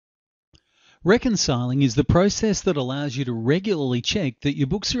Reconciling is the process that allows you to regularly check that your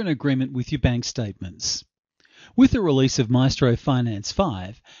books are in agreement with your bank statements. With the release of MISTRO Finance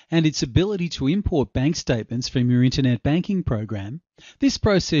 5 and its ability to import bank statements from your internet banking program, this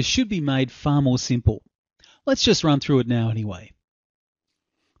process should be made far more simple. Let's just run through it now anyway.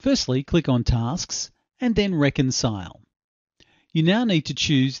 Firstly, click on Tasks and then Reconcile. You now need to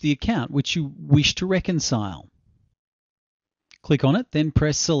choose the account which you wish to reconcile. Click on it, then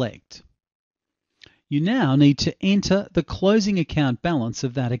press Select. You now need to enter the closing account balance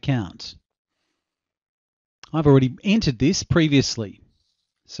of that account. I've already entered this previously.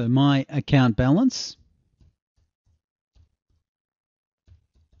 So my account balance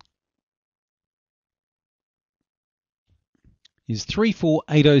is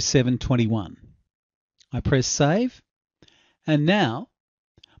 34,807.21. I press Save, and now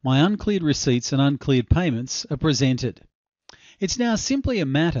my uncleared receipts and uncleared payments are presented. It's now simply a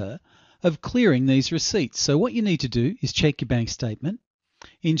matter of clearing these receipts. So what you need to do is check your bank statement,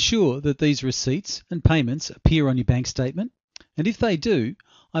 ensure that these receipts and payments appear on your bank statement, and if they do,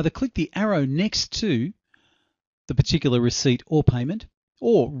 either click the arrow next to the particular receipt or payment,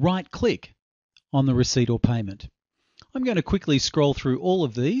 or right-click on the receipt or payment. I'm going to quickly scroll through all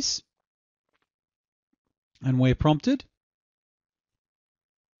of these, and where prompted,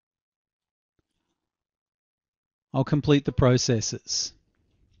 I'll complete the processes.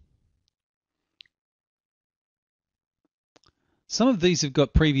 Some of these have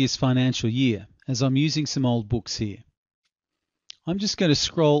got previous financial year, as I'm using some old books here. I'm just going to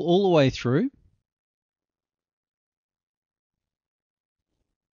scroll all the way through.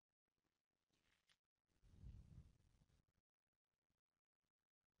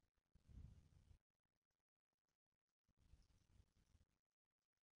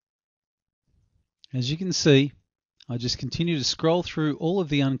 As you can see, I just continue to scroll through all of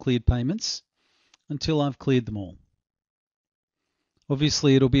the uncleared payments until I've cleared them all.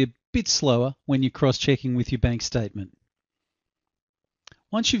 Obviously, it'll be a bit slower when you're cross-checking with your bank statement.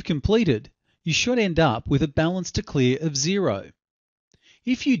 Once you've completed, you should end up with a balance to clear of 0.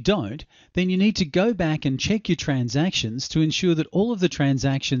 If you don't, then you need to go back and check your transactions to ensure that all of the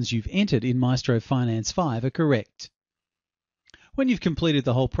transactions you've entered in MISTRO Finance 5 are correct. When you've completed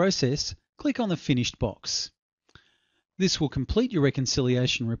the whole process, click on the Finished box. This will complete your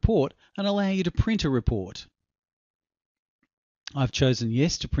reconciliation report and allow you to print a report. I've chosen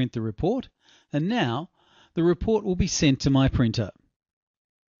Yes to print the report, and now the report will be sent to my printer.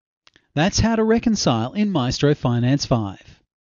 That's how to reconcile in MISTRO Finance 5.